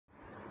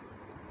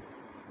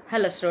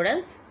Hello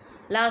students,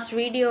 last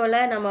video la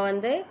nama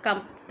vandu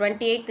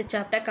 28th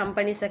chapter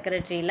company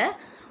secretary la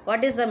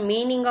what is the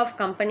meaning of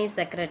company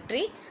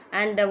secretary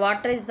and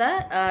what is the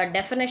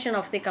definition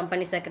of the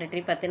company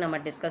secretary பத்தி நம்ம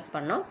discuss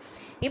பண்ணோம்.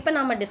 இப்போ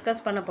நாம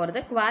discuss பண்ண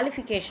போறது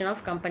qualification of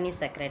company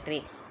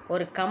secretary.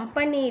 ஒரு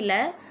கம்பெனில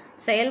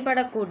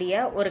செயல்படக்கூடிய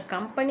ஒரு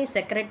கம்பெனி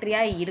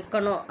செக்ரட்டரியா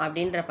இருக்கணும்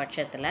அப்படின்ற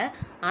பட்சத்தில்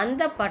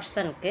அந்த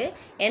பர்சனுக்கு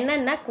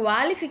என்னென்ன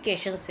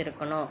குவாலிஃபிகேஷன்ஸ்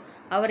இருக்கணும்,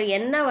 அவர்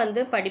என்ன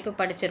படிப்பு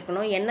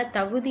படிச்சிருக்கணும், என்ன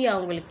தகுதி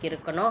அவங்களுக்கு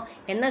இருக்கணும்,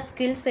 என்ன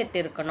ஸ்கில் செட்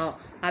இருக்கணும்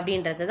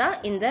அப்படின்றது தான்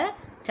இந்த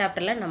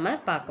சாப்டரில் நம்ம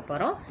பார்க்க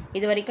போகிறோம்.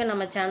 இது வரைக்கும்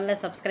நம்ம சேனலை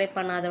சப்ஸ்கிரைப்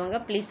பண்ணாதவங்க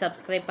ப்ளீஸ்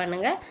சப்ஸ்கிரைப்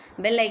பண்ணுங்கள்.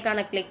 பெல்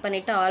ஐக்கானை கிளிக்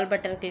பண்ணிவிட்டு ஆல்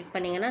பட்டன் கிளிக்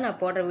பண்ணிங்கன்னா நான்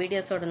போடுற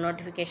வீடியோஸோட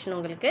நோட்டிஃபிகேஷன்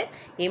உங்களுக்கு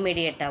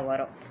இமீடியட்டாக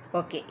வரும்.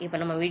 ஓகே, இப்போ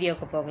நம்ம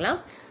வீடியோக்கு போகலாம்.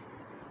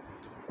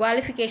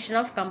 Qualification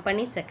of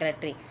Company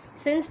Secretary.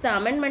 Since the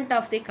amendment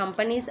of the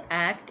Companies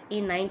Act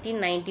in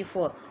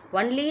 1994,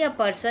 only a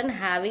person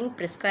having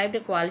prescribed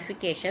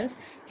qualifications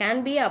can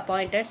be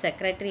appointed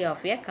secretary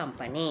of a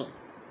company.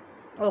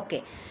 Okay,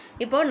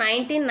 இப்போது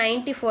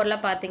 1994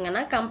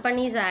 பார்த்தீங்கன்னா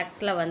கம்பெனிஸ்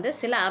ஆக்ட்ஸில்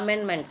சில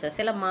அமெண்ட்மெண்ட்ஸு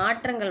சில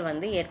மாற்றங்கள்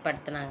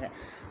ஏற்படுத்தினாங்க.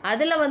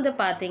 அதில்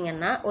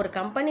பார்த்தீங்கன்னா ஒரு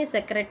கம்பெனி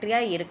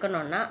செக்ரட்டரியாக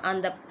இருக்கணும்னா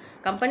அந்த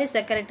கம்பெனி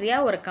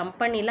செக்ரட்டரியாக ஒரு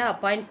கம்பெனியில்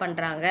அப்பாயிண்ட்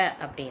பண்ணுறாங்க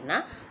அப்படின்னா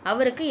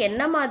அவருக்கு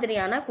என்ன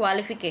மாதிரியான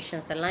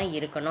குவாலிஃபிகேஷன்ஸ் எல்லாம்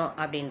இருக்கணும்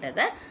அப்படின்றத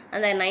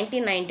அந்த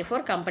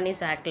 1994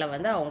 கம்பெனிஸ் ஆக்டில்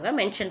அவங்க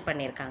மென்ஷன்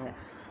பண்ணியிருக்காங்க.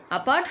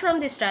 Apart from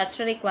the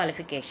statutory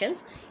qualifications,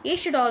 he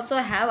should also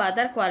have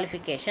other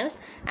qualifications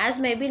as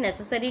may be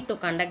necessary to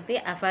conduct the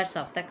affairs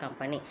of the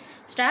company.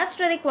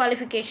 Statutory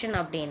qualification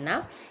அப்படின்னா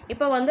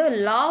இப்போ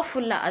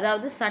lawful-ஆ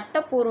அதாவது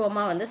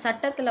சட்டப்பூர்வமாக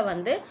சட்டத்தில்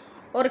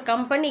ஒரு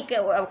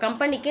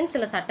கம்பெனிக்குன்னு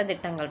சில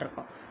சட்டதிட்டங்கள்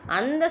இருக்கும்.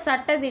 அந்த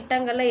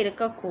சட்டதிட்டங்களில்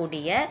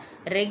இருக்கக்கூடிய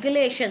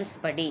ரெகுலேஷன்ஸ்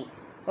படி,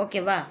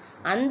 ஓகேவா,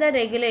 அந்த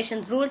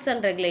ரெகுலேஷன்ஸ் ரூல்ஸ்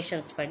அண்ட்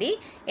ரெகுலேஷன்ஸ் படி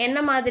என்ன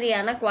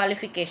மாதிரியான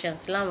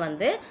குவாலிஃபிகேஷன்ஸ்லாம்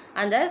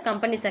அந்த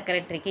கம்பெனி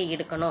செக்ரட்டரிக்கு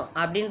இருக்கணும்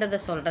அப்படின்றத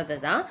சொல்கிறது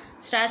தான்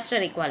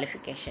statutory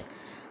qualification.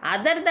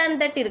 Other than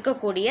that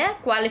இருக்கக்கூடிய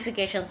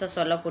குவாலிஃபிகேஷன்ஸை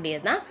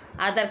சொல்லக்கூடியது தான்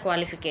அதர்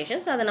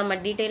குவாலிஃபிகேஷன்ஸ். அதை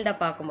நம்ம டீட்டெயில்டாக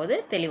பார்க்கும்போது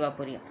தெளிவாக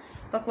புரியும்.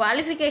 இப்போ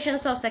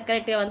குவாலிஃபிகேஷன்ஸ் ஆஃப்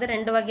செக்ரட்டரியை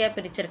ரெண்டு வகையாக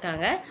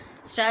பிரிச்சிருக்காங்க.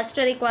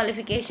 Statutory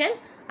qualification,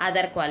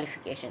 other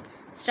qualification.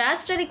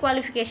 Statutory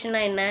qualification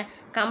என்ன?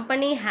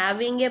 Company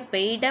having a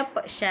paid up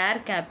share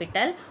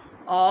capital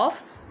of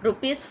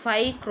rupees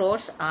 5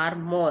 crores or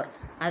more.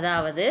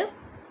 அதாவது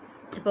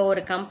இப்போ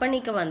ஒரு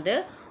கம்பெனிக்கு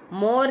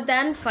more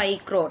than 5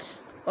 crores,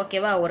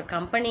 ஓகேவா, ஒரு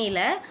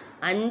கம்பெனியில்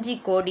 5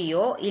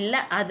 கோடியோ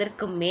இல்லை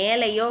அதற்கு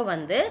மேலேயோ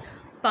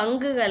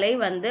பங்குகளை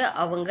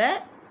அவங்க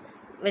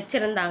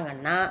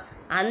வச்சுருந்தாங்கன்னா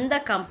அந்த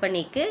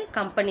கம்பெனிக்கு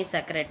கம்பெனி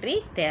செக்ரட்டரி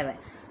தேவை.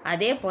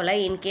 அதே போல்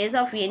in case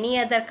of any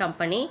other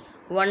company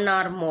 1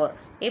 or more,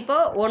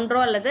 இப்போது ஒன்றோ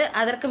அல்லது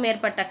அதற்கு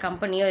மேற்பட்ட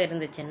கம்பெனியோ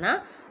இருந்துச்சுன்னா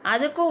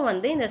அதுக்கும்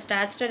இந்த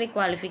ஸ்டாச்சுட்டரி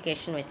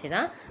குவாலிஃபிகேஷன் வச்சு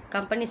தான்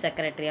கம்பெனி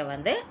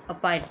செக்ரட்டரியை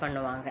அப்பாயிண்ட்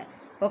பண்ணுவாங்க.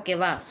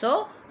 ஓகேவா? ஸோ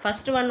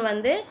ஃபஸ்ட் ஒன்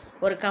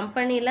ஒரு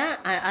கம்பெனியில்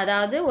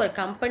அதாவது ஒரு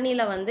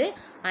கம்பெனியில்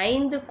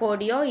 5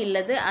 கோடியோ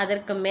இல்லது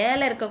அதற்கு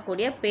மேலே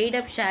இருக்கக்கூடிய பெய்ட்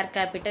அப் ஷேர்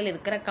கேபிட்டல்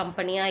இருக்கிற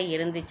கம்பெனியாக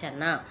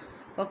இருந்துச்சுன்னா,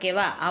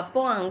 ஓகேவா,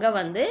 அப்போது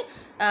அங்கே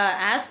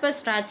ஆஸ் பர்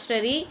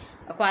ஸ்டாச்சுட்டரி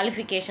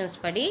குவாலிஃபிகேஷன்ஸ்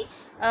படி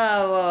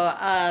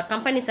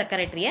கம்பெனி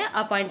செக்ரட்டரியை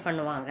அப்பாயிண்ட்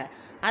பண்ணுவாங்க.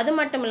 அது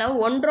மட்டும்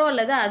இல்லாமல் ஒன்றோ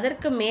அல்லது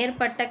அதற்கு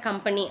மேற்பட்ட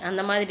கம்பெனி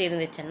அந்த மாதிரி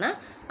இருந்துச்சுன்னா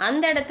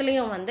அந்த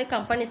இடத்துலையும்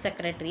கம்பெனி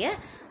செக்ரட்டரியை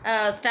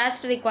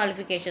ஸ்டாச்சுட்டரி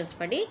குவாலிஃபிகேஷன்ஸ்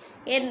படி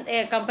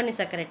கம்பெனி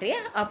செக்ரட்டரியை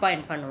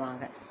அப்பாயிண்ட்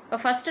பண்ணுவாங்க. இப்போ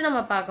ஃபஸ்ட்டு நம்ம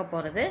பார்க்க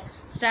போகிறது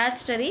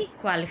statutory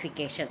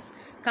qualifications.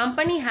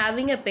 Company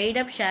having a paid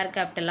up share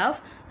capital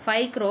of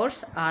 5 crores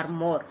or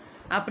more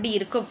அப்படி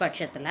இருக்கும்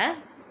பட்சத்தில்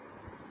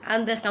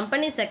அந்த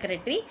கம்பெனி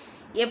செக்ரட்டரி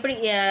எப்படி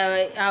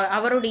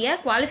அவருடைய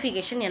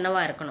குவாலிஃபிகேஷன்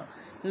என்னவாக இருக்கணும்?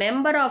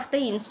 Member of the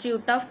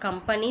institute of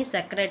company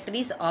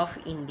secretaries of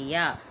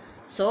India.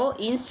 So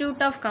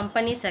institute of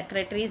company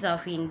secretaries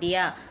of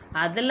India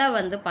அதில்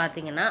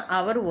பார்த்தீங்கன்னா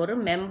அவர் ஒரு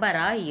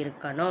மெம்பராக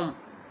இருக்கணும்.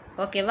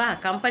 ஓகேவா?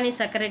 Company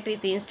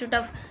secretaries institute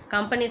of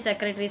company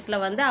செக்ரட்டரிஸில்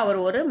அவர்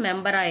ஒரு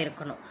மெம்பராக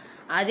இருக்கணும்.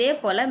 அதே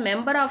போல்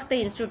member of the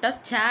institute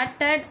of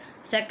chartered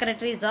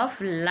secretaries of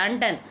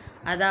London,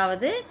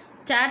 அதாவது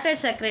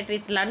சார்ட்டர்ட்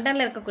செக்ரட்டரிஸ்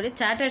லண்டனில் இருக்கக்கூடிய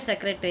சார்ட்டர்ட்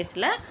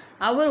செக்ரட்டரிஸில்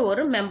அவர்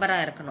ஒரு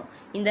மெம்பராக இருக்கணும்.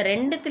 இந்த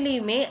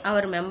ரெண்டுத்துலேயுமே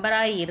அவர்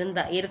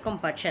மெம்பராக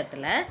இருக்கும்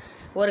பட்சத்தில்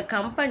ஒரு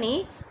கம்பெனி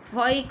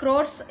 5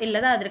 crores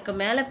இல்லது அதற்கு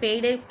மேலே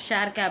பெய்டு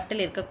ஷேர்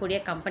கேபிட்டல் இருக்கக்கூடிய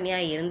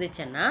கம்பெனியாக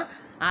இருந்துச்சுன்னா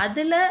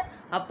அதில்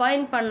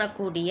அப்பாயிண்ட்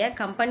பண்ணக்கூடிய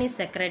company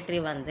secretary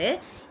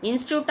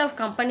institute of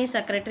company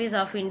secretaries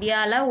of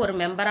இந்தியாவில் ஒரு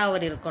மெம்பராக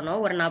அவர் இருக்கணும்,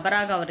 ஒரு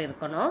நபராக அவர்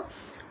இருக்கணும்.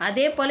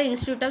 அதே போல்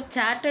institute of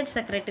chartered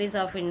secretaries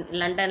of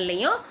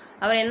லண்டன்லேயும்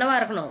அவர் என்னவாக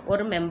இருக்கணும்?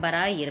 ஒரு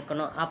மெம்பராக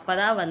இருக்கணும். அப்போ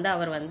தான்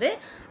அவர்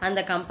அந்த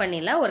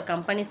கம்பெனியில் ஒரு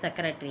கம்பெனி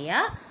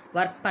செக்ரட்டரியாக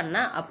ஒர்க்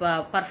பண்ண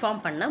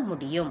பர்ஃபார்ம் பண்ண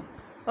முடியும்.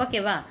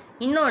 ஓகேவா?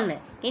 இன்னொன்று,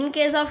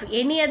 in case of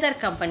any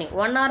other company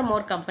 1 or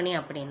more company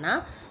அப்படின்னா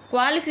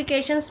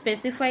qualification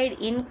specified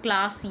in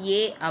class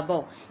A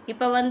above.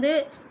 இப்போ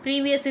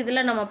ப்ரீவியஸ்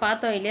இதில் நம்ம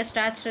பார்த்தோம் இல்லையா,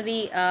 ஸ்டாச்சுரரி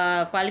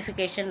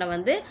குவாலிஃபிகேஷனில்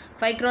வந்து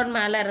 5 crore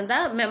மேலே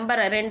இருந்தால்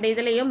மெம்பர் 2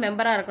 இதுலேயும்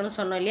மெம்பராக இருக்கணும்னு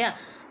சொன்னோம் இல்லையா,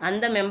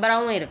 அந்த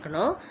மெம்பராகவும்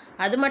இருக்கணும்.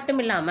 அது மட்டும்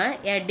இல்லாமல்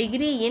a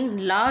degree in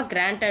law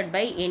granted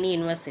by any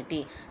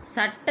university,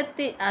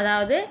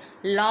 அதாவது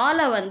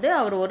லாவில் வந்து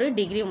அவர் ஒரு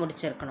டிகிரி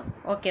முடிச்சிருக்கணும்.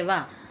 ஓகேவா?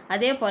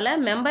 அதே போல்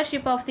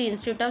membership of the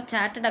institute of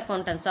chartered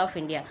accountants of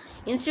India,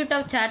 institute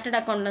of chartered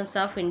accountants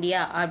of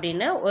India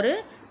அப்படின்னு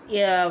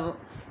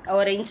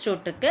ஒரு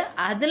இன்ஸ்டியூட் இருக்குது,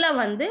 அதில்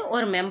வந்து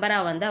ஒரு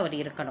மெம்பராக வந்து அவர்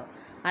இருக்கணும்.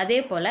 அதே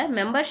போல்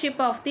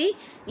membership of the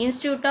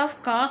institute of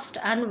cost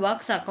and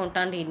works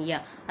accountant India,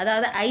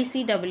 அதாவது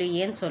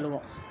ICWAன்னு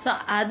சொல்லுவோம். ஸோ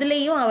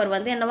அதுலேயும் அவர்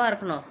வந்து என்னவா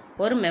இருக்கணும்,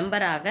 ஒரு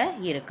மெம்பராக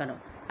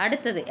இருக்கணும்.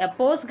 அடுத்தது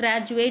post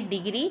graduate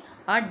degree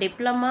R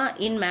diploma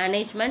in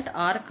management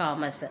R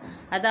commerce,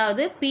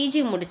 அதாவது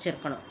பிஜி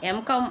முடிச்சிருக்கணும்,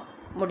 M Com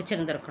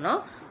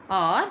முடிச்சிருந்துருக்கணும்,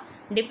 R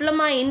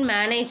diploma in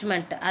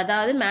management,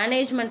 அதாவது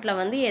மேனேஜ்மெண்ட்டில்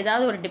வந்து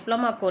ஏதாவது ஒரு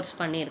டிப்ளமா கோர்ஸ்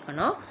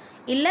பண்ணியிருக்கணும்,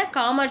 இல்லை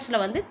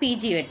காமர்ஸில் வந்து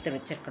பிஜி எடுத்து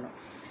வச்சுருக்கணும்.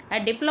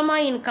 Diploma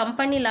in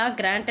company law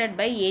granted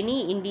by any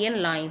Indian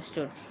law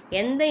institute,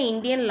 எந்த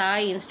இந்தியன் லா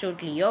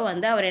இன்ஸ்டியூட்லேயோ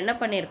வந்து அவர் என்ன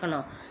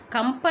பண்ணியிருக்கணும்,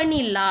 கம்பெனி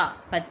லா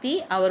பற்றி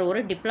அவர்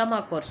ஒரு டிப்ளமா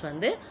கோர்ஸ்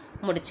வந்து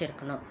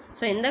முடிச்சிருக்கணும்.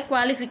 ஸோ இந்த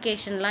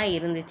குவாலிஃபிகேஷன்லாம்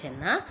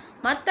இருந்துச்சுன்னா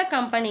மற்ற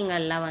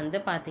கம்பெனிங்களில் வந்து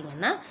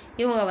பார்த்திங்கன்னா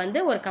இவங்க வந்து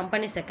ஒரு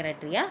கம்பெனி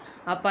செக்ரட்டரியாக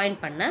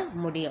அப்பாயிண்ட் பண்ண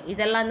முடியும்.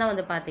 இதெல்லாம் தான்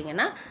வந்து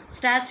பார்த்திங்கன்னா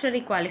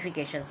ஸ்டாச்சுரரி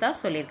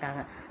குவாலிஃபிகேஷன்ஸாக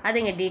சொல்லியிருக்காங்க. அது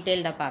இங்கே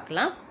டீட்டெயில்டாக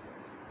பார்க்கலாம்.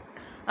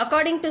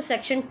 According to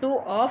Section 2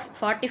 of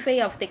 45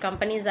 of the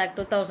Companies Act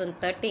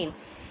 2013,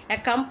 a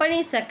company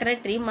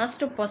secretary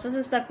must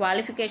possess the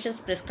qualifications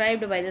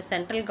prescribed by the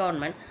central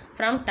government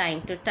from time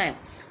to time.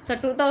 So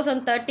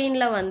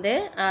 2013 வந்து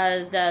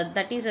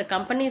that is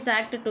Companies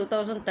Act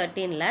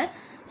 2013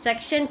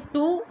 Section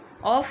 2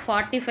 of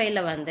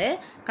 45 வந்து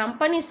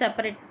company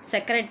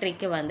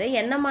செக்ரட்டரிக்கு வந்து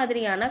என்ன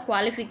மாதிரியான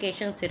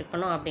qualifications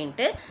இருக்கணும்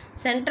அப்படின்ட்டு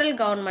central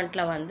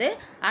கவர்மெண்ட்டில் வந்து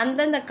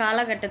அந்தந்த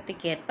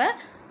காலகட்டத்துக்கு ஏற்ப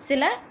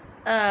சில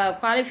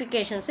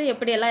குவாலிஃபிகேஷன்ஸு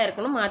எப்படியெல்லாம்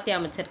இருக்கணும் மாற்றி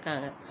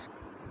அமைச்சிருக்காங்க.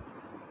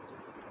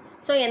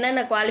 ஸோ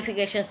என்னென்ன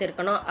குவாலிஃபிகேஷன்ஸ்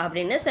இருக்கணும்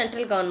அப்படின்னு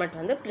சென்ட்ரல் கவர்மெண்ட்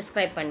வந்து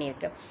ப்ரிஸ்கிரைப்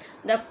பண்ணியிருக்கு.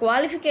 த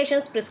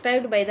qualifications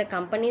prescribed by the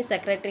company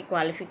secretary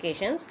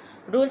qualifications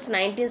rules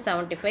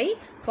 1975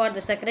 for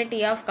the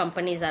secretary of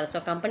companies are.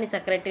 So company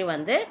secretary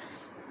வந்து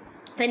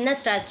என்ன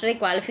ஸ்டாச்சுரரி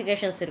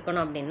குவாலிஃபிகேஷன்ஸ்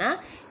இருக்கணும் அப்படின்னா,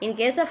 in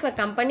case of a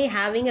company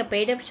having a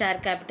paid up share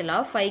capital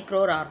of 5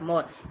 crore R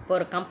மோர், இப்போ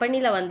ஒரு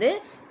கம்பெனியில் வந்து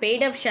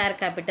paid அப் share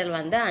capital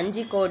வந்து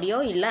 5 கோடியோ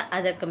இல்லை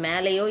அதற்கு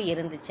மேலேயோ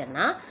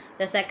இருந்துச்சுன்னா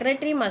த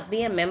secretary must be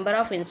a member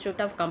of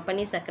institute of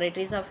company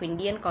secretaries of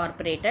Indian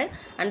carburetted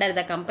under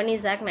the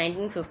companies act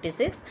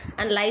 1956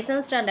 and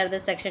licensed under the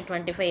section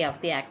 25 of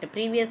the act.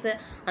 Previous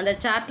அந்த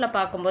சார்ட்டில்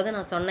பார்க்கும்போது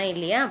நான் சொன்னேன்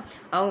இல்லையா,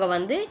 அவங்க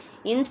வந்து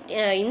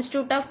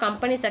institute of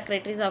company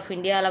secretaries of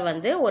இந்தியாவில்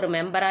வந்து ஒரு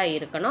மெம்பராக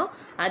இருக்கணும்,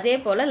 அதே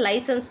போல்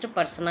லைசன்ஸ்டு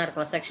பர்சனாக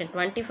இருக்கணும். செக்ஷன்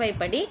 25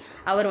 படி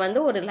அவர் வந்து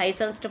ஒரு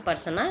லைசன்ஸ்டு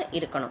பர்சனாக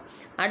இருக்கணும்.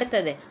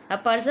 அடுத்தது a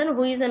person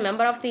who is a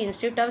member of the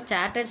Institute of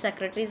Chartered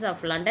Secretaries of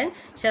London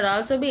shall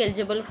also be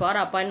eligible for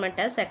appointment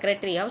as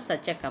secretary of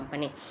such a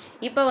company.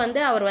 இப்போ வந்து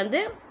அவர்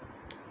வந்து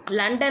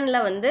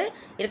லண்டனில் வந்து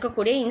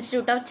இருக்கக்கூடிய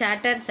இன்ஸ்டியூட் ஆஃப்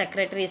சார்ட்டர்ட்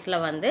செக்ரட்டரிஸில்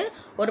வந்து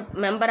ஒரு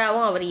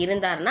மெம்பராகவும் அவர்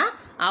இருந்தார்னா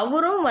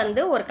அவரும்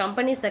வந்து ஒரு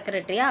கம்பெனி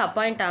செக்ரட்டரியாக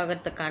அப்பாயிண்ட்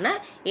ஆகிறதுக்கான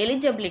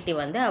எலிஜிபிலிட்டி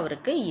வந்து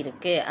அவருக்கு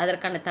இருக்குது,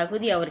 அதற்கான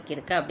தகுதி அவருக்கு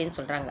இருக்குது அப்படின்னு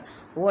சொல்கிறாங்க.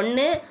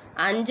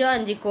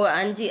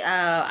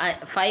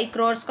 5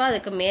 crores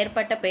அதுக்கு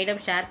மேற்பட்ட பெய்ட்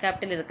அப் ஷேர்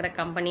கேபிட்டல் இருக்கிற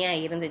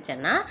கம்பெனியாக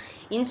இருந்துச்சுன்னா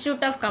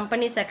institute of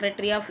company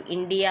secretary of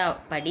India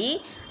படி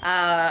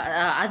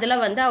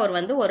அதில் வந்து அவர்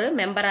வந்து ஒரு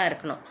மெம்பராக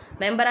இருக்கணும்.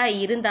 மெம்பராக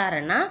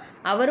இருந்தாருன்னா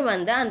அவர்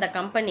வந்து அந்த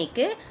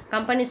கம்பெனிக்கு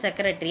கம்பெனி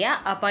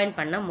செக்ரட்டரியாக அப்பாயிண்ட்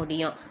பண்ண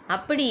முடியும்.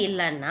 அப்படி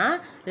இல்லைன்னா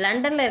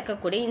லண்டனில்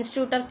இருக்கக்கூடிய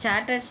இன்ஸ்டியூட் ஆஃப்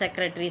சார்ட்டர்ட்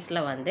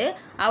செக்ரட்டரிஸில் வந்து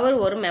அவர்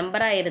ஒரு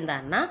மெம்பராக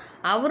இருந்தார்னா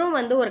அவரும்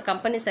வந்து ஒரு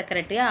கம்பெனி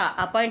செக்ரட்டரியாக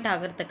அப்பாயிண்ட்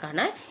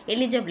ஆகிறதுக்கான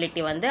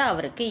எலிஜிபிலிட்டி வந்து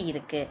அவருக்கு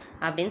இருக்குது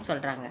அப்படின்னு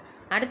சொல்கிறாங்க.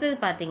 அடுத்தது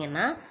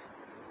பார்த்தீங்கன்னா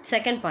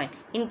second point,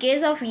 in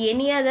case of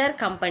any other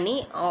company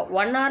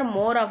one or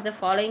more of the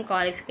following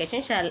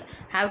qualifications shall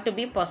have to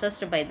be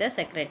possessed by the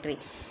secretary.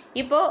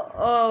 இப்போ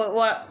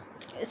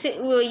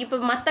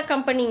மற்ற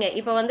கம்பெனிங்க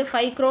இப்போ வந்து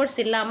 5 crores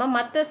இல்லாமல்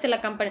மற்ற சில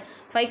கம்பெனி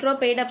 5 crore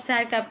பெய்ட் அப்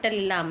ஷேர் கேபிட்டல்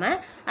இல்லாமல்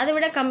அதை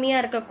விட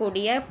கம்மியாக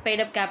இருக்கக்கூடிய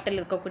பெய்ட் அப் கேபிட்டல்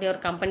இருக்கக்கூடிய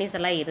ஒரு கம்பெனிஸ்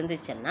எல்லாம்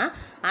இருந்துச்சுன்னா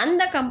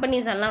அந்த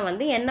கம்பெனிஸ் எல்லாம்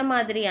வந்து என்ன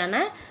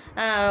மாதிரியான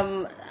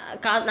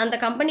அந்த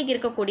கம்பெனிக்கு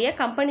இருக்கக்கூடிய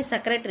கம்பெனி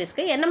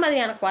செக்ரட்டரிஸ்க்கு என்ன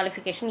மாதிரியான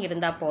குவாலிஃபிகேஷன்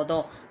இருந்தால்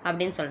போதும்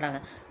அப்படின்னு சொல்கிறாங்க.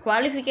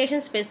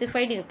 Qualification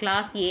specified in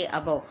class A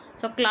above.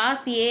 So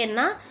class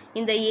ஏன்னா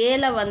இந்த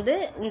ஏல வந்து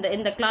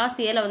இந்த கிளாஸ்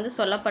ஏல வந்து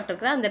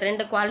சொல்லப்பட்டிருக்கிற அந்த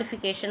 2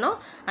 குவாலிஃபிகேஷனும்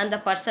அந்த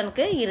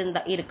பர்சனுக்கு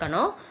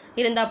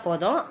இருந்தால்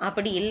போதும்.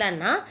 அப்படி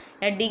இல்லைன்னா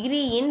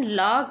degree in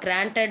law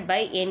granted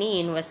by any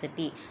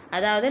university,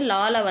 அதாவது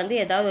லாவில் வந்து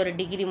ஏதாவது ஒரு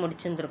டிகிரி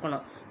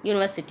முடிச்சிருந்துருக்கணும்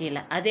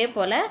யூனிவர்சிட்டியில். அதே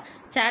போல்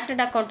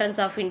சார்ட்டர்ட் அக்கௌண்டன்ஸ்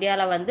ஆஃப்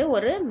இந்தியாவில் வந்து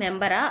ஒரு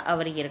மெம்பராக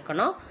அவர்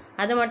இருக்கணும்.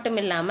 அது மட்டும்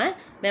இல்லாமல்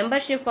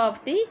மெம்பர்ஷிப்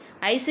ஆஃப் தி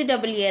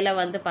ICWAல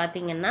வந்து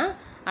பார்த்திங்கன்னா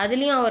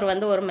அதுலேயும் அவர்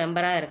வந்து ஒரு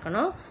மெம்பராக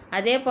இருக்கணும்.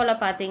 அதே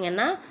போல்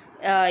பார்த்திங்கன்னா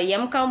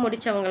எம்காம்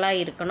முடித்தவங்களாக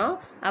இருக்கணும்.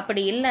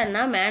 அப்படி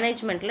இல்லைன்னா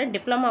மேனேஜ்மெண்ட்டில்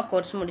டிப்ளமா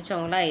கோர்ஸ்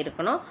முடித்தவங்களாக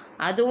இருக்கணும்.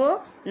 அதுவும்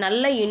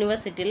நல்ல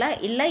யூனிவர்சிட்டியில்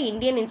இல்லை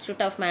இந்தியன்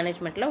இன்ஸ்டியூட் ஆஃப்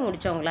மேனேஜ்மெண்ட்டில்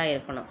முடித்தவங்களாக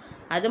இருக்கணும்.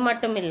 அது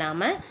மட்டும்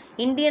இல்லாமல்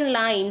இந்தியன்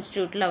லா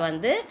இன்ஸ்டியூட்டில்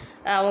வந்து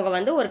அவங்க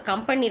வந்து ஒரு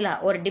கம்பெனியில்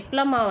ஒரு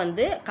டிப்ளமா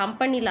வந்து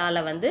கம்பெனி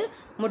லாவில் வந்து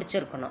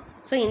முடிச்சிருக்கணும்.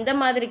 ஸோ இந்த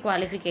மாதிரி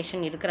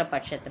குவாலிஃபிகேஷன் இருக்கிற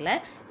பட்சத்தில்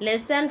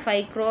less than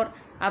 5 crore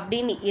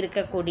அப்படின்னு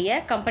இருக்கக்கூடிய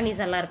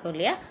கம்பெனிஸ் எல்லாம் இருக்கும்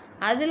இல்லையா,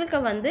 அதுக்கு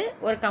வந்து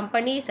ஒரு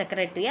கம்பெனி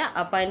செக்ரட்டரியாக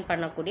அப்பாயிண்ட்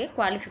பண்ணக்கூடிய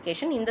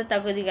குவாலிஃபிகேஷன் இந்த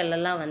தகுதிகள்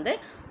எல்லாம் வந்து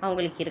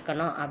அவங்களுக்கு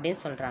இருக்கணும் அப்படின்னு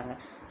சொல்கிறாங்க.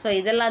 ஸோ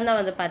இதெல்லாம் தான்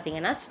வந்து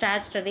பார்த்திங்கன்னா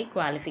ஸ்டாச்சுட்டரி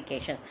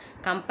குவாலிஃபிகேஷன்ஸ்.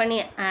 கம்பெனி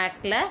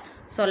ஆக்டில்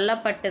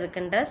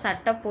சொல்லப்பட்டிருக்கின்ற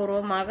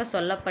சட்டப்பூர்வமாக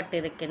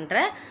சொல்லப்பட்டிருக்கின்ற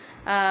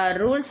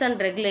ரூல்ஸ்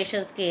அண்ட்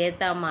ரெகுலேஷன்ஸ்க்கு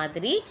ஏற்ற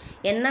மாதிரி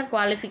என்ன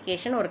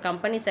குவாலிஃபிகேஷன் ஒரு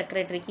கம்பெனி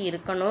செக்ரட்டரிக்கு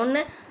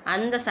இருக்கணும்னு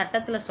அந்த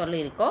சட்டத்தில்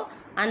சொல்லியிருக்கோ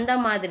அந்த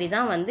மாதிரி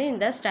தான் வந்து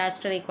இந்த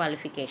ஸ்டாச்சுட்டரி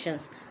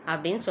குவாலிஃபிகேஷன்ஸ்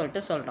அப்படின்னு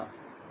சொல்லிட்டு சொல்கிறோம்.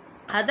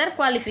 அதர்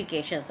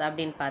குவாலிஃபிகேஷன்ஸ்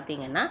அப்படின்னு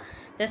பார்த்தீங்கன்னா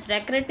the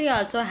secretary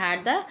also had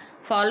the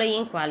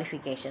following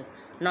qualifications: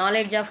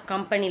 knowledge of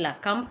company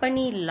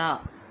law,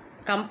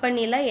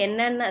 கம்பெனியில்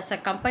என்னென்ன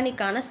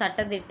கம்பெனிக்கான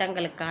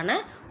சட்டத்திட்டங்களுக்கான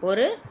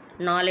ஒரு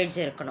நாலேஜ்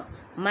இருக்கணும்.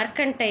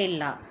 மர்கன்டைல்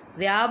லா,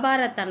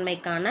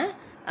 வியாபாரத்தன்மைக்கான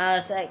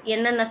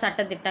என்னென்ன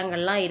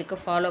சட்டத்திட்டங்கள்லாம்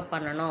இருக்குது ஃபாலோ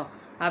பண்ணணும்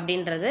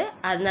அப்படின்றது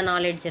அந்த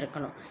நாலேஜ்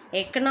இருக்கணும்.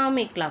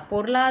 எக்கனாமிக் லா,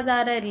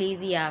 பொருளாதார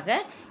ரீதியாக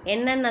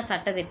என்னென்ன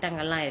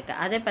சட்டத்திட்டங்கள்லாம்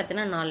இருக்குது அதை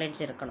பற்றின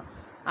நாலேஜ் இருக்கணும்.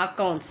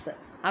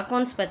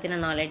 அக்கௌண்ட்ஸ் பற்றின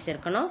நாலேஜ்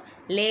இருக்கணும்.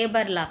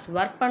 லேபர் லாஸ்,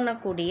 ஒர்க்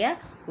பண்ணக்கூடிய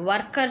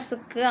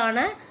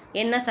ஒர்க்கர்ஸுக்கான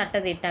என்ன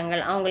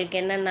சட்டத்திட்டங்கள், அவங்களுக்கு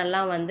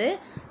என்னென்னலாம் வந்து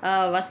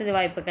வசதி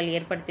வாய்ப்புகள்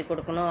ஏற்படுத்தி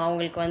கொடுக்கணும்,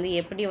 அவங்களுக்கு வந்து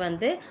எப்படி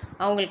வந்து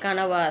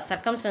அவங்களுக்கான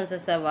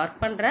சர்க்கம்ஸ்டன்சஸை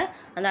ஒர்க் பண்ணுற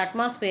அந்த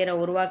அட்மாஸ்பியரை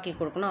உருவாக்கி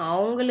கொடுக்கணும்,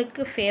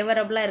 அவங்களுக்கு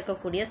ஃபேவரபுளாக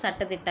இருக்கக்கூடிய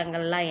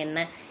சட்டத்திட்டங்கள்லாம்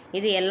என்ன,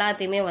 இது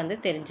எல்லாத்தையுமே வந்து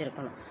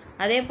தெரிஞ்சிருக்கணும்.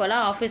 அதே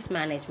போல் ஆஃபீஸ்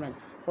மேனேஜ்மெண்ட்,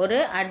 ஒரு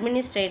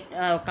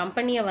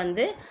கம்பெனியை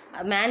வந்து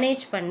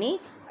மேனேஜ் பண்ணி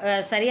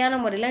சரியான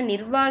முறையில்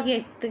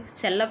நிர்வாகத்துக்கு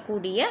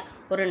செல்லக்கூடிய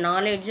ஒரு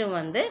நாலேஜும்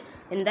வந்து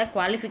இந்த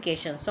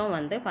குவாலிஃபிகேஷன்ஸும்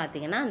வந்து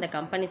பார்த்திங்கன்னா அந்த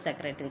கம்பெனி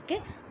செக்ரட்டரிக்கு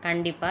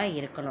கண்டிப்பாக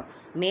இருக்கணும்.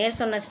 மேற்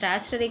சொன்ன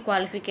ஸ்டாச்சுட்டரி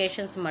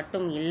குவாலிஃபிகேஷன்ஸ்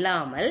மட்டும்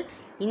இல்லாமல்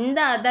இந்த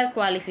அதர்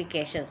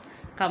குவாலிஃபிகேஷன்ஸ்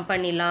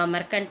கம்பெனி லா,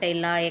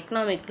 மெர்கன்டைல் லா,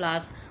 economic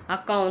loss,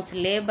 accounts,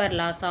 labour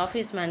loss,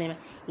 office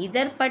management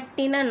இதர்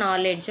பற்றின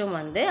நாலேஜும்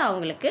வந்து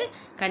அவங்களுக்கு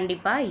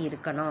கண்டிப்பாக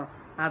இருக்கணும்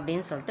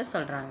அப்படின்னு சொல்லிட்டு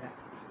சொல்கிறாங்க.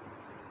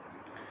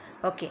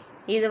 ஓகே,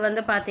 இது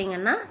வந்து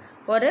பார்த்திங்கன்னா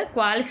ஒரு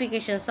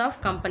குவாலிஃபிகேஷன்ஸ் ஆஃப்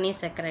கம்பெனி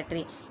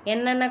செக்ரட்டரி,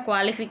 என்னென்ன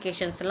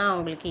குவாலிஃபிகேஷன்ஸ்லாம்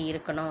அவங்களுக்கு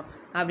இருக்கணும்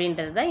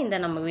அப்படின்றது தான் இந்த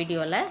நம்ம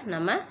வீடியோவில்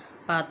நம்ம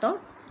பார்த்தோம்.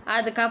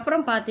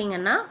 அதுக்கப்புறம்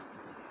பார்த்திங்கன்னா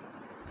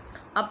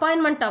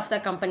appointment of the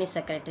company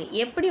secretary,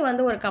 எப்படி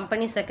வந்து ஒரு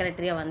கம்பெனி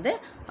செக்ரட்டரியை வந்து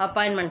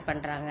அப்பாயின்மெண்ட்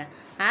பண்ணுறாங்க.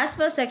 As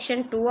per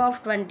section 2 of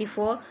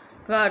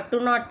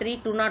 203,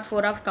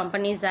 204 of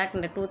Companies Act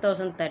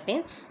 2013,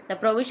 the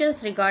provisions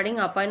regarding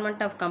appointment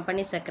of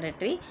company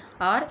secretary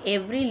or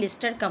every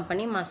listed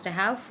company must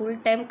have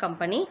full-time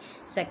company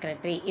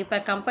secretary. இப்போ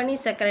company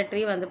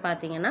secretary வந்து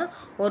பார்த்தீங்கன்னா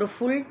ஒரு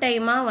full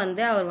டைமாக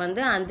வந்து அவர்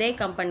வந்து அதே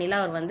கம்பெனியில்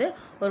அவர் வந்து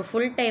ஒரு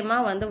ஃபுல்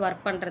டைமாக வந்து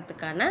ஒர்க்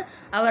பண்ணுறதுக்கான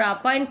அவர்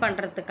அப்பாயிண்ட்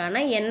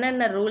பண்ணுறதுக்கான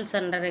என்னென்ன ரூல்ஸ்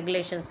அண்ட்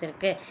ரெகுலேஷன்ஸ்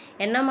இருக்குது,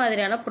 என்ன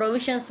மாதிரியான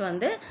ப்ரொவிஷன்ஸ்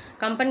வந்து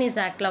கம்பெனிஸ்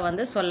ஆக்டில்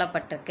வந்து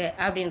சொல்லப்பட்டிருக்கு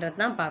அப்படின்றது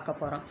தான் பார்க்க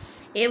போகிறோம்.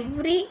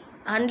 Every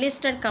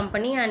unlisted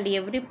company and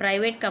every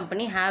private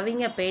company having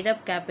a paid up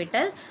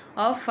capital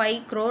of 5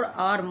 crore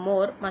or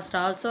more must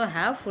also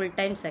have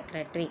full-time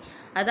secretary.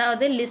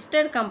 அதாவது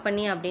லிஸ்டட்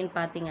கம்பெனி அப்படின்னு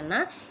பார்த்தீங்கன்னா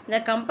இந்த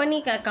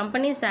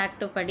கம்பெனிஸ்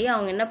ஆக்ட் படி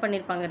அவங்க என்ன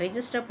பண்ணியிருப்பாங்க,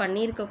 ரெஜிஸ்டர்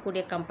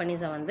பண்ணியிருக்கக்கூடிய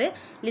கம்பெனிஸை வந்து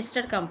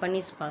லிஸ்டட்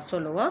கம்பெனிஸ்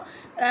சொல்லுவோம்.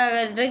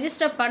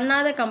 ரெஜிஸ்டர்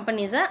பண்ணாத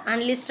கம்பெனிஸை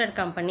அன்லிஸ்டட்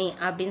கம்பெனி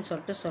அப்படின்னு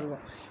சொல்லிட்டு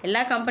சொல்லுவோம்.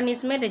 எல்லா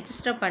கம்பெனிஸுமே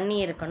ரெஜிஸ்டர் பண்ணி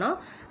இருக்கணும்.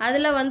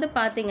 அதில் வந்து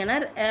பார்த்தீங்கன்னா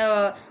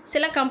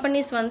சில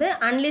கம்பெனிஸ் வந்து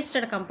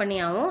அன்லிஸ்டட் கம்பெனியாகவும்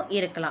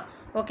இருக்கலாம்,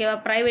 ஓகேவா,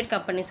 ப்ரைவேட்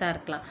கம்பெனிஸாக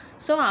இருக்கலாம்.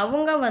 ஸோ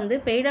அவங்க வந்து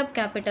பெய்டப்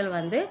கேபிட்டல்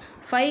வந்து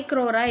 5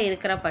 crore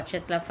இருக்கிற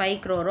பட்சத்தில் 5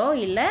 crore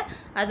இல்லை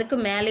அதுக்கு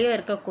மேலேயோ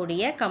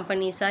இருக்கக்கூடிய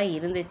கம்பெனிஸாக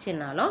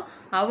இருந்துச்சுனாலும்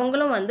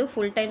அவங்களும் வந்து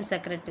ஃபுல் டைம்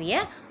செக்ரட்டரியை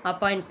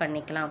அப்பாயிண்ட்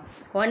பண்ணிக்கலாம்.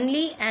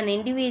 Only an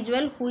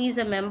individual who is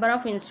a member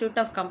of Institute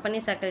of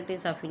Company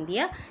Secretaries of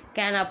India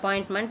can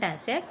appointment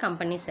as a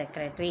company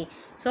secretary.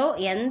 So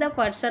எந்த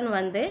பர்சன்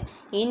வந்து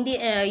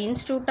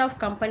institute of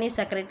company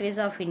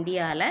secretaries of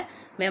இந்தியாவில்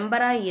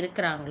மெம்பராக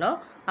இருக்கிறாங்களோ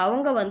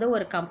அவங்க வந்து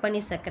ஒரு கம்பெனி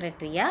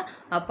செக்ரட்டரியாக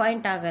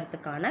அப்பாயிண்ட்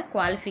ஆகிறதுக்கான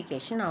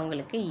குவாலிஃபிகேஷன்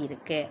அவங்களுக்கு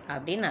இருக்குது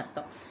அப்படின்னு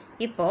அர்த்தம்.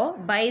 இப்போது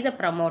by the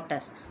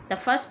promoters, the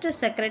first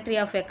secretary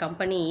of a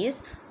company is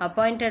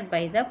appointed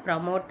by the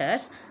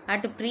promoters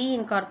at pre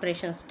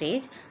incorporation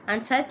stage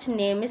and such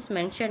name is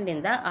mentioned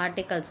in the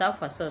articles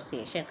of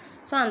association.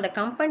 So அந்த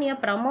கம்பெனியை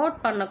promote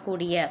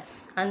பண்ணக்கூடிய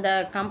அந்த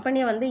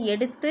கம்பெனியை வந்து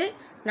எடுத்து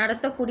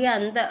நடத்தக்கூடிய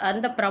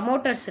அந்த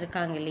ப்ரமோட்டர்ஸ்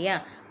இருக்காங்க இல்லையா,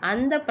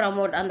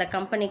 அந்த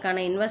கம்பெனிக்கான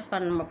இன்வெஸ்ட்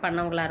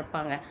பண்ணவங்களா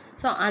இருப்பாங்க.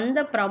 ஸோ அந்த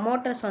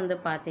ப்ரமோட்டர்ஸ் வந்து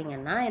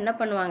பார்த்தீங்கன்னா என்ன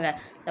பண்ணுவாங்க,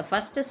 the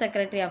first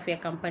secretary of a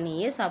company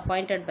is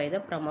appointed by the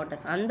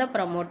promoters. அந்த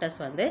ப்ரமோட்டர்ஸ்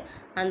வந்து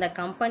அந்த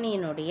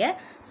கம்பெனியினுடைய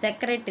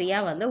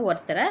செக்ரட்டரியாக வந்து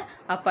ஒருத்தரை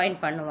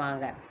அப்பாயிண்ட்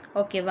பண்ணுவாங்க.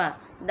 ஓகேவா,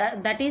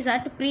 that is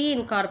at pre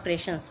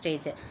incorporation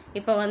stage.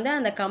 இப்போ வந்து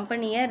அந்த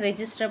கம்பெனியை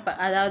ரெஜிஸ்டர்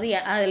அதாவது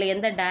அதில்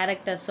எந்த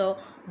டைரக்டர்ஸோ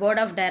போர்ட்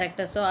ஆஃப்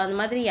டைரக்டர்ஸோ அந்த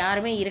மாதிரி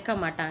யாருமே இருக்க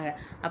மாட்டாங்க.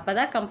 அப்போ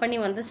தான் கம்பெனி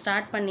வந்து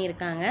ஸ்டார்ட்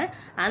பண்ணியிருக்காங்க.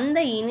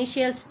 அந்த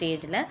இனிஷியல்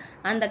ஸ்டேஜில்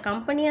அந்த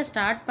கம்பெனியை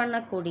ஸ்டார்ட்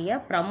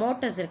பண்ணக்கூடிய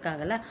ப்ரமோட்டர்ஸ்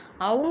இருக்காங்கல்ல,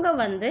 அவங்க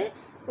வந்து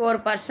ஒரு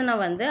பர்சனை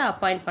வந்து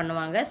அப்பாயிண்ட்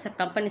பண்ணுவாங்க,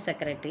 கம்பெனி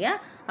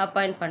செக்ரட்டரியாக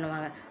அப்பாயிண்ட்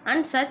பண்ணுவாங்க.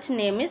 And such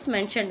name is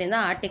mentioned in the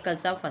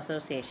articles of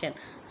association.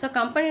 So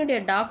கம்பெனியுடைய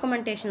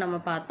டாக்குமெண்டேஷன் நம்ம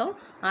பார்த்தோம்,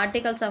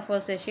 articles of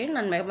association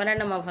and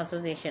memorandum of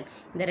association.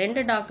 இந்த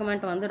 2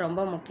 டாக்குமெண்ட் வந்து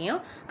ரொம்ப முக்கியம்.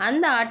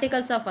 அந்த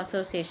articles of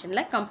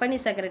அசோசியேஷனில் company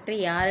secretary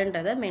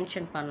யாருன்றதை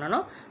mention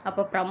பண்ணணும்.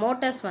 அப்போ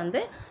ப்ரமோட்டர்ஸ்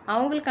வந்து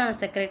அவங்களுக்கான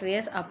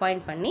செக்ரட்டரியஸ்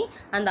அப்பாயிண்ட் பண்ணி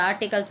அந்த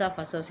ஆர்டிகல்ஸ்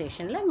ஆஃப்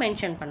அசோசியேஷனில்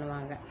மென்ஷன்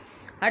பண்ணுவாங்க.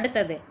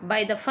 அடுத்தது by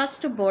the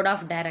first board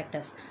of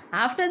directors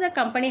after the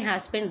company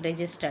has been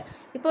registered.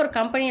 இப்போ ஒரு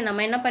கம்பெனியை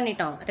நம்ம என்ன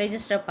பண்ணிட்டோம்,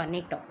 ரெஜிஸ்டர்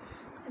பண்ணிட்டோம்.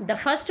 The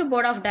first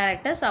board of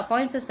directors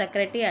appoints the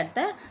secretary at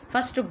the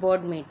first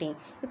board meeting.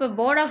 இப்போ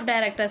போர்ட் ஆஃப்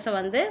டைரக்டர்ஸை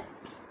வந்து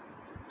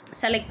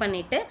செலக்ட்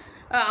பண்ணிவிட்டு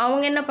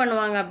அவங்க என்ன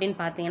பண்ணுவாங்க அப்படின்னு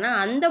பார்த்தீங்கன்னா,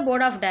 அந்த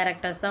போர்ட் ஆஃப்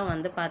டைரக்டர்ஸ் தான்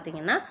வந்து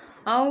பார்த்தீங்கன்னா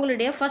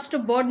அவங்களுடைய ஃபர்ஸ்ட்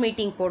போர்ட்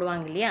மீட்டிங்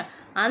போடுவாங்க இல்லையா,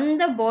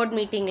 அந்த போர்ட்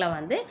மீட்டிங்கில்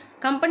வந்து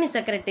கம்பெனி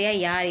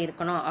செக்ரட்டரியாக யார்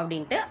இருக்கணும்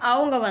அப்படின்ட்டு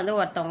அவங்க வந்து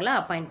ஒருத்தவங்கள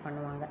அப்பாயிண்ட்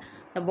பண்ணுவாங்க.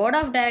 The board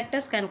of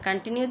directors can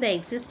continue the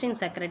existing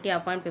secretary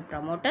appointed by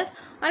promoters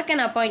or can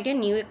appoint a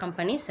new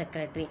company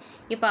secretary.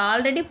 இப்போ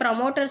ஆல்ரெடி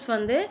ப்ரமோட்டர்ஸ்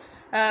வந்து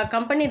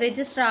கம்பெனி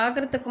ரெஜிஸ்டர்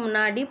ஆகிறதுக்கு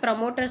முன்னாடி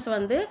ப்ரமோட்டர்ஸ்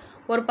வந்து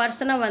ஒரு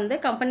பர்சனை வந்து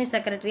கம்பெனி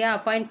செக்ரட்டரியாக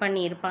அப்பாயிண்ட்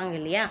பண்ணி இருப்பாங்க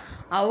இல்லையா,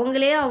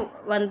 அவங்களே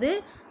வந்து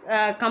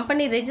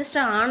கம்பெனி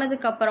ரெஜிஸ்டர்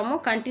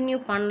ஆனதுக்கப்புறமும் கண்டினியூ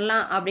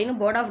பண்ணலாம் அப்படின்னு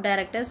போர்ட் ஆஃப்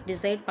டைரக்டர்ஸ்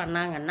டிசைட்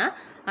பண்ணாங்கன்னா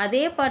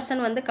அதே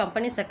பர்சன் வந்து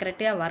கம்பெனி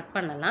செக்ரட்டரியாக ஒர்க்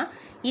பண்ணலாம்.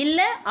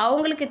 இல்லை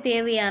அவங்களுக்கு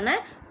தேவையான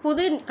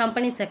புது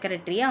கம்பெனி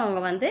செக்ரட்டரியை அவங்க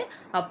வந்து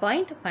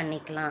அப்பாயிண்ட்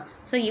பண்ணிக்கலாம்.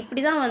 ஸோ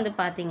இப்படி தான் வந்து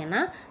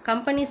பார்த்திங்கன்னா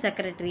கம்பெனி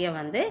செக்ரட்டரியை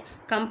வந்து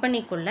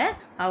கம்பெனிக்குள்ளே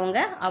அவங்க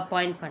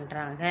அப்பாயிண்ட்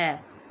பண்ணுறாங்க.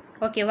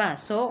 ஓகேவா,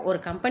 ஸோ ஒரு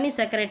கம்பெனி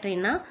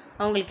செக்ரட்டரினா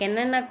அவங்களுக்கு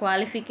என்னென்ன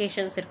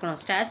குவாலிஃபிகேஷன்ஸ் இருக்கணும்,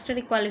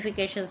 ஸ்டாச்சுட்டரி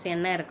குவாலிஃபிகேஷன்ஸ்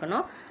என்ன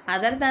இருக்கணும்,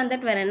 அதர் தேன்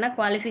தட் வேறு என்ன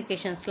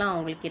குவாலிஃபிகேஷன்ஸ்லாம்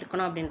அவங்களுக்கு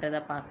இருக்கணும் அப்படின்றத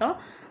பார்த்தோம்.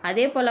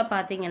 அதே போல்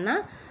பார்த்திங்கன்னா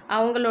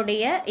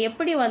அவங்களுடைய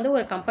எப்படி வந்து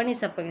ஒரு கம்பெனி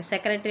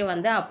செக்ரட்டரி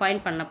வந்து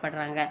அப்பாயிண்ட்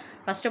பண்ணப்படுறாங்க.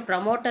 ஃபஸ்ட்டு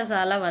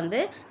ப்ரமோட்டர்ஸால் வந்து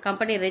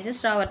கம்பெனி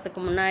ரெஜிஸ்டர்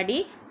ஆகிறதுக்கு முன்னாடி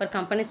ஒரு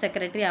கம்பெனி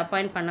செக்ரட்டரி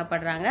அப்பாயிண்ட்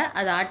பண்ணப்படுறாங்க.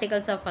 அது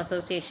ஆர்டிகல்ஸ் ஆஃப்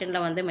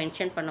அசோசியேஷனில் வந்து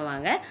மென்ஷன்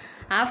பண்ணுவாங்க.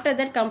 ஆஃப்டர்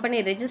தட் கம்பெனி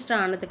ரெஜிஸ்டர்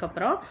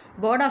ஆனதுக்கப்புறம்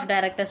போர்ட் ஆஃப்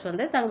டைரக்டர்ஸ்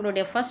வந்து தங்களுடைய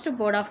ஃபர்ஸ்ட்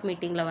போர்ட் ஆஃப்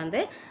மீட்டிங்கில் வந்து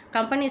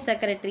கம்பெனி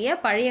செக்ரட்டரியை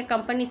பழைய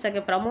கம்பெனி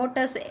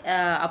ப்ரமோட்டர்ஸ்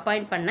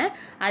அப்பாயிண்ட் பண்ண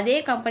அதே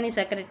கம்பெனி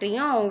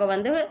செக்ரட்டரியும் அவங்க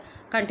வந்து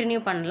கண்டினியூ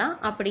பண்ணலாம்.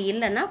 அப்படி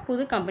இல்லைன்னா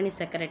புது கம்பெனி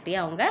செக்ரட்டரியை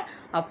அவங்க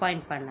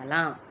அப்பாயிண்ட்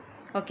பண்ணலாம்.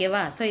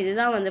 ஓகேவா, ஸோ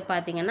இதுதான் வந்து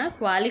பார்த்தீங்கன்னா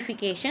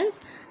qualifications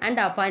and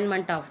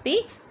appointment of the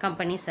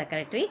company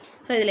secretary.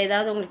 So இதில்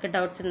ஏதாவது உங்களுக்கு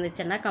டவுட்ஸ்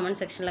இருந்துச்சுன்னா கமெண்ட்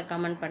செக்ஷனில்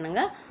கமெண்ட்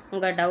பண்ணுங்கள்,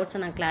 உங்கள்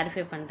டவுட்ஸை நான்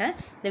கிளாரிஃபை பண்ணுறேன்.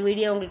 இந்த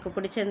வீடியோ உங்களுக்கு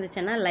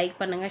பிடிச்சிருந்துச்சுன்னா லைக்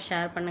பண்ணுங்கள்,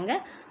 ஷேர்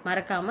பண்ணுங்கள்,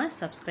 மறக்காமல்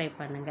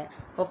சப்ஸ்கிரைப் பண்ணுங்கள்.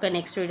 ஓகே,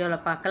 நெக்ஸ்ட்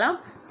வீடியோவில் பார்க்கலாம்.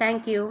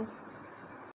 தேங்க்யூ.